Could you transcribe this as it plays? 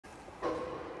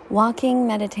Walking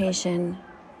meditation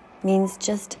means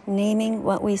just naming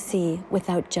what we see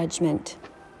without judgment.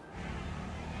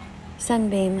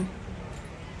 Sunbeam,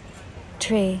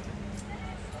 tree,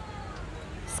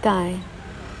 sky.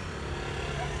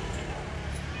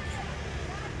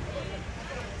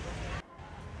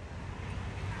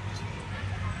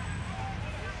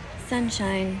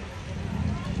 Sunshine,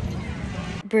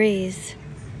 breeze,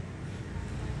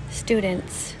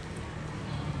 students.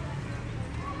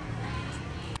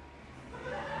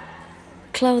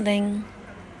 Clothing,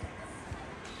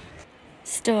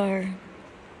 store,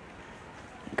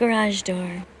 garage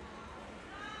door.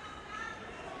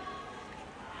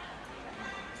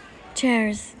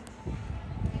 Chairs,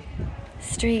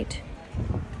 street,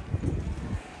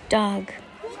 dog.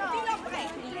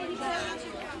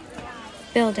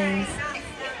 Buildings,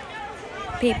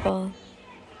 people,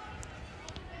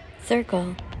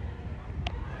 circle,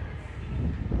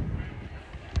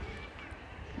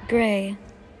 gray,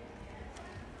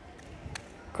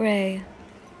 gray,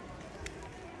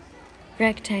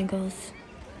 rectangles,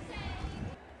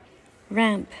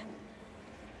 ramp,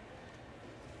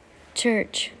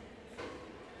 church,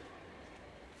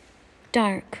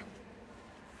 dark,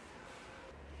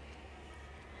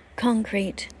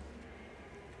 concrete,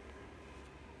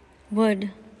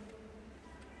 wood,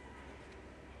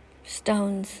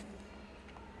 stones,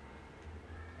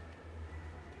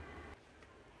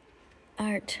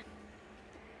 art,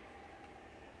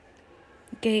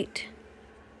 gate,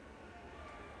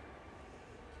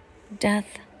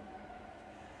 death,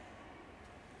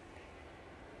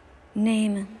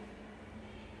 name,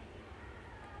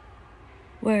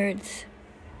 words,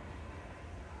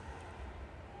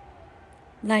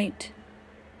 light,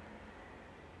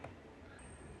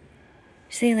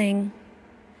 ceiling,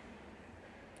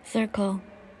 circle,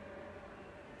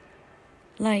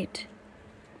 light.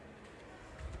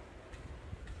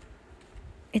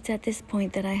 It's at this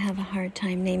point that I have a hard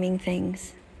time naming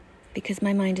things because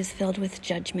my mind is filled with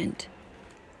judgment.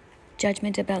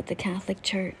 Judgment about the Catholic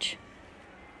Church.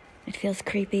 It feels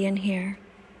creepy in here.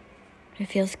 It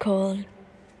feels cold.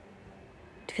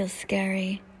 It feels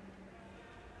scary.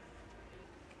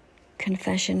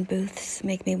 Confession booths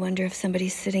make me wonder if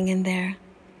somebody's sitting in there,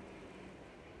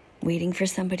 waiting for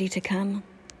somebody to come.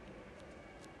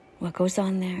 What goes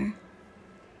on there?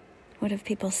 What have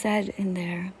people said in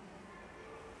there?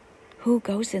 Who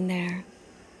goes in there?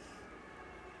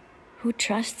 Who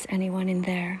trusts anyone in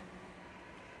there?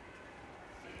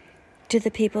 Do the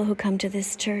people who come to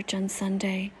this church on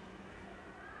Sunday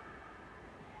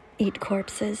eat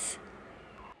corpses?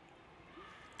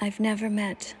 I've never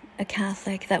met a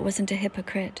Catholic that wasn't a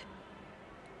hypocrite.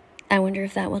 I wonder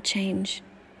if that will change.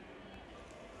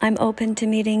 I'm open to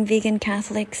meeting vegan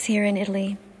Catholics here in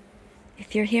Italy.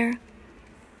 If you're here,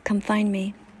 come find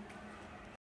me.